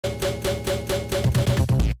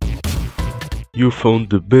you found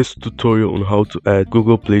the best tutorial on how to add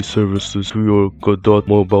Google Play services to your Godot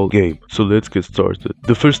mobile game. So let's get started.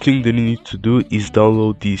 The first thing that you need to do is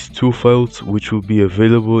download these two files, which will be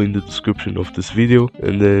available in the description of this video,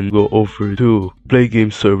 and then go over to Play Game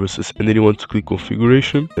Services, and then you want to click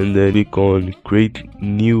Configuration, and then click on Create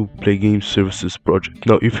New Play Game Services Project.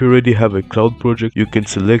 Now if you already have a cloud project, you can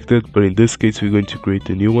select it, but in this case we're going to create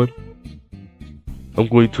a new one. I'm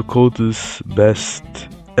going to call this Best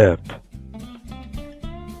App.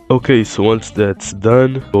 Okay, so once that's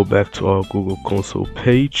done, go back to our Google Console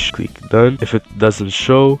page, click Done. If it doesn't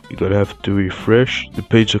show, you're gonna have to refresh the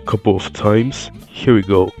page a couple of times. Here we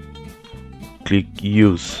go. Click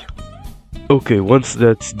Use. Okay, once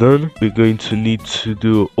that's done, we're going to need to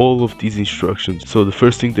do all of these instructions. So the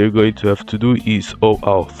first thing they're going to have to do is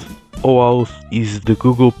OAuth. OAuth is the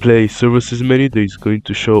Google Play Services menu that is going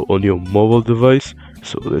to show on your mobile device.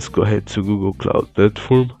 So let's go ahead to Google Cloud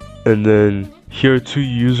Platform, and then here are two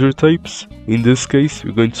user types. In this case,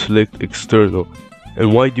 we're going to select external.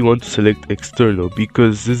 And why do you want to select external?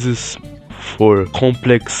 Because this is for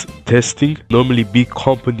complex testing. Normally big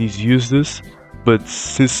companies use this, but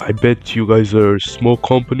since I bet you guys are small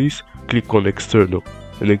companies, click on external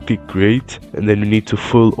and then click create, and then you need to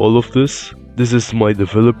fill all of this. This is my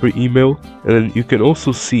developer email, and then you can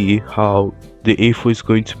also see how the info is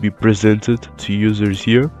going to be presented to users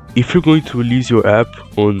here. If you're going to release your app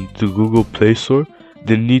on the Google Play Store,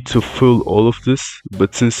 then you need to fill all of this,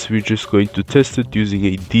 but since we're just going to test it using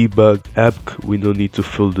a debug app, we don't need to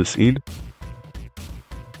fill this in.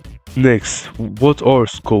 Next, what are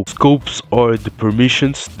scopes? Scopes are the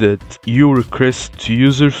permissions that you request to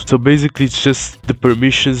users. So basically it's just the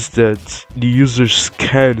permissions that the users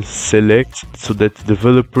can select so that the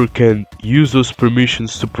developer can use those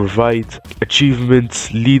permissions to provide achievements,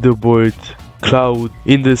 leaderboard, cloud.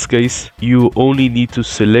 In this case, you only need to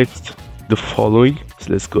select the following.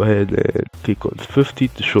 So let's go ahead and click on 50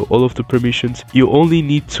 to show all of the permissions. You only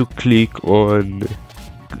need to click on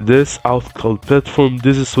this cloud platform.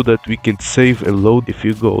 This is so that we can save and load. If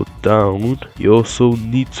you go down, you also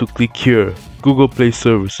need to click here Google Play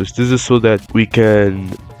Services. This is so that we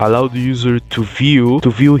can allow the user to view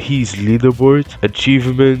his leaderboard,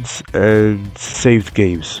 achievements, and saved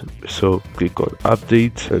games. So click on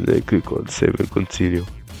update and then click on save and continue.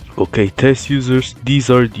 Okay, test users. These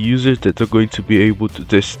are the users that are going to be able to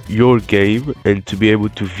test your game and to be able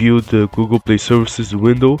to view the Google Play Services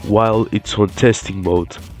window while it's on testing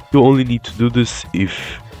mode. You only need to do this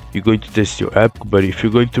if you're going to test your app, but if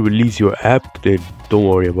you're going to release your app, then don't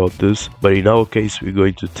worry about this. But in our case, we're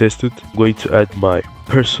going to test it. I'm going to add my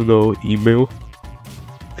personal email.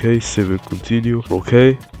 Okay, save and continue.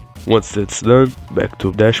 Okay, once that's done, back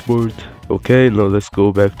to dashboard. Okay, now let's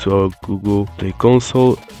go back to our Google Play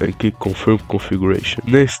Console and click Confirm Configuration.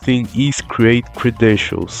 Next thing is create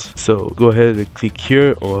credentials. So go ahead and click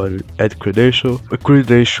here on Add Credential. A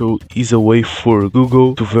credential is a way for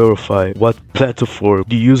Google to verify what platform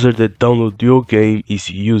the user that downloaded your game is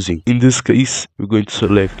using. In this case, we're going to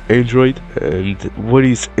select Android. And what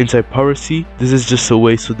is anti-piracy? This is just a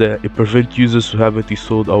way so that it prevents users who haven't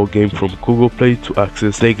installed our game from Google Play to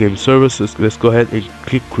access Play Game Services. Let's go ahead and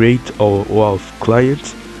click Create our OAuth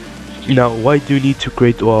client. Now, why do you need to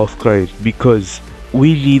create OAuth client? Because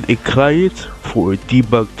we need a client for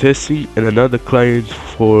debug testing and another client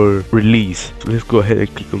for release. So let's go ahead and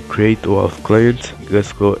click on create OAuth client.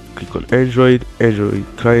 Let's go click on Android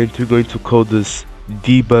client. We're going to call this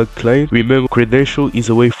debug client. Remember, credential is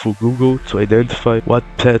a way for Google to identify what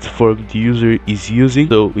platform the user is using.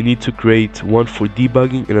 So we need to create one for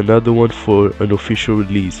debugging and another one for an official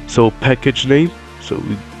release. So package name. So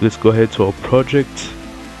let's go ahead to our project.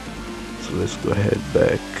 So let's go ahead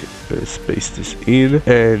back and paste this in,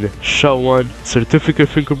 and SHA-1 certificate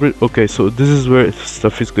fingerprint. Okay, so this is where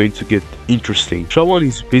stuff is going to get interesting. SHA-1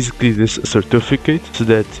 is basically this certificate, so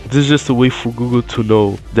that this is just a way for Google to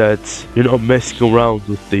know that you're not messing around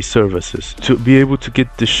with their services. To be able to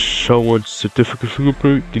get the SHA-1 certificate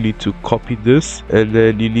fingerprint, you need to copy this, and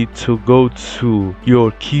then you need to go to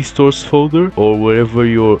your key stores folder or wherever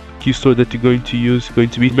your key store that you're going to use is going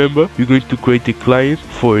to be. Remember, you're going to create a client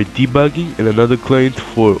for debugging and another client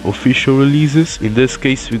for official releases. In this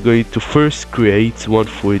case, we're going to first create one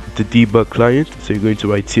for the debug client. So you're going to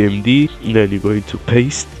write cmd, and then you're going to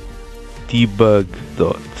paste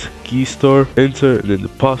debug.keystore, enter, and then the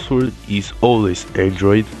password is always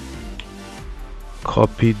Android.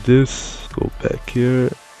 Copy this, go back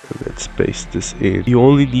here, Let's paste this in. You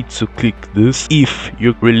only need to click this if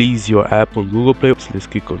you release your app on Google Play. So let's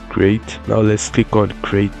click on create. Now let's click on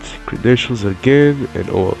create credentials again and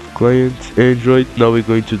all of client Android. Now we're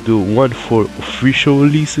going to do one for official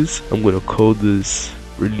releases. I'm going to call this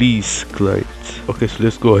release client. Okay, so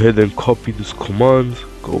let's go ahead and copy this command.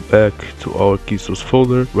 Go back to our key source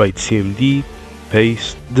folder, write cmd,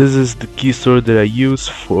 paste. This is the key store that I use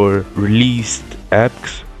for released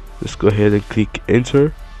apps. Let's go ahead and click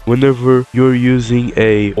enter. Whenever you're using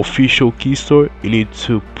a official key store, you need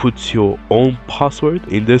to put your own password.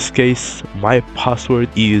 In this case, my password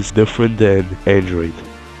is different than Android.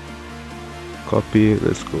 Copy,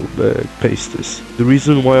 let's go back, paste this. The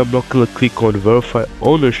reason why I'm not gonna click on verify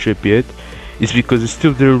ownership yet is because it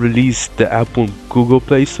still didn't release the app on Google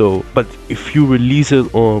Play. But if you release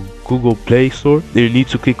it on Google Play Store, then you need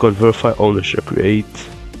to click on verify ownership. Create.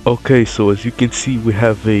 Okay, so as you can see, we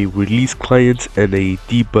have a release client and a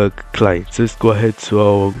debug client. So let's go ahead to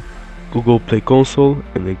our Google Play console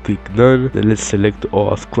and then click none. Then let's select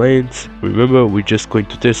OAuth client. Remember, we're just going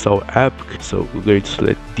to test our app, so we're going to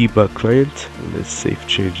select debug client and let's save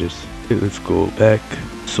changes. Okay, let's go back.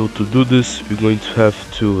 So to do this, we're going to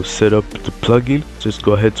have to set up the plugin. Just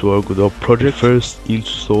go ahead to our Godot project. First,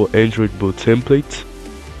 install Android build template.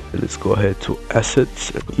 And let's go ahead to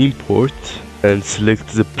assets, import, and select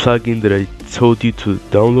the plugin that I told you to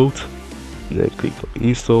download. And then click on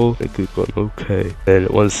install and click on OK. And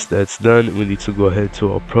once that's done, we need to go ahead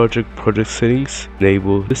to our project settings,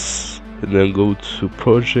 enable this, and then go to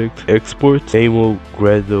project export, enable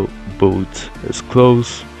Godot build. Let's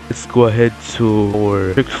close. Let's go ahead to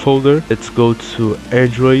our project folder. Let's go to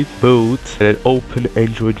Android build and then open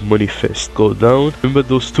Android manifest. Go down. Remember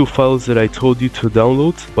those two files that I told you to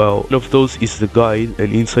download? Well, one of those is the guide,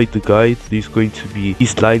 and inside the guide there's going to be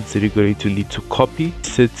these lines that you're going to need to copy.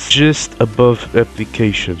 It's just above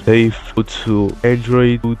application. Save. Go to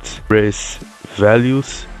Android build, press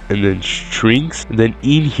values and then strings, and then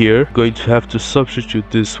in here going to have to substitute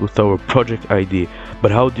this with our project ID.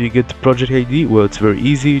 But how do you get the project ID? Well, it's very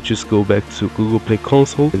easy. Just go back to Google Play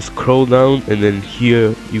console and scroll down, and then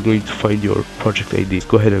here you're going to find your project ID. Let's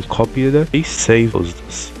go ahead and copy that. Save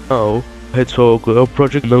this. Now head to our Godot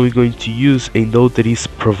project. Now we're going to use a node that is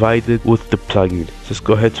provided with the plugin. Just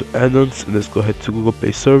go ahead to add-ons and let's go ahead to Google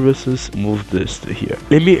Play services, move this to here.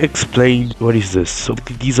 Let me explain what is this. So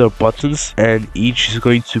these are buttons, and each is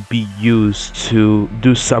going to be used to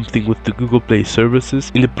do something with the Google Play services.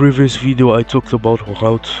 In the previous video I talked about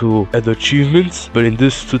how to add achievements, but in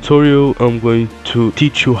this tutorial I'm going to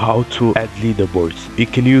teach you how to add leaderboards. You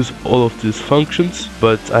can use all of these functions,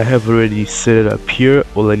 but I have already set it up here.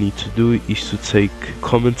 All I need to do is to take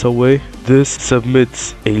comments away. This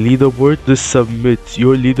submits a leaderboard. This submits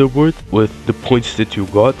your leaderboard with the points that you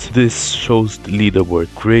got. This shows the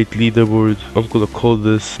leaderboard. Create leaderboard. I'm gonna call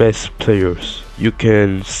this best players. You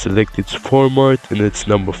can select its format and its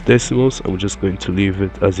number of decimals. I'm just going to leave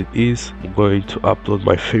it as it is. I'm going to upload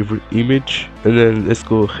my favorite image, and then let's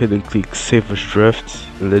go ahead and click save as draft,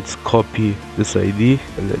 and let's copy this ID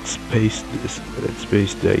and let's paste this. Let's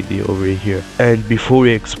paste the ID over here. And before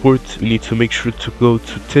we export, we need to make sure to go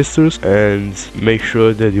to testers and make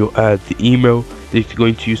sure that you add the email that you're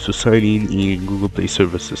going to use to sign in Google Play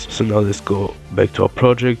services. So now let's go back to our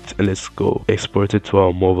project and let's go export it to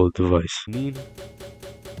our mobile device.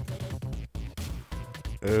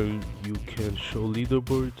 And you can show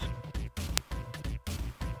leaderboard,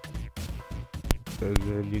 and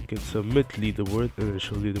then you can submit leaderboard and then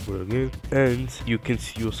show leaderboard again, and you can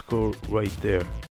see your score right there.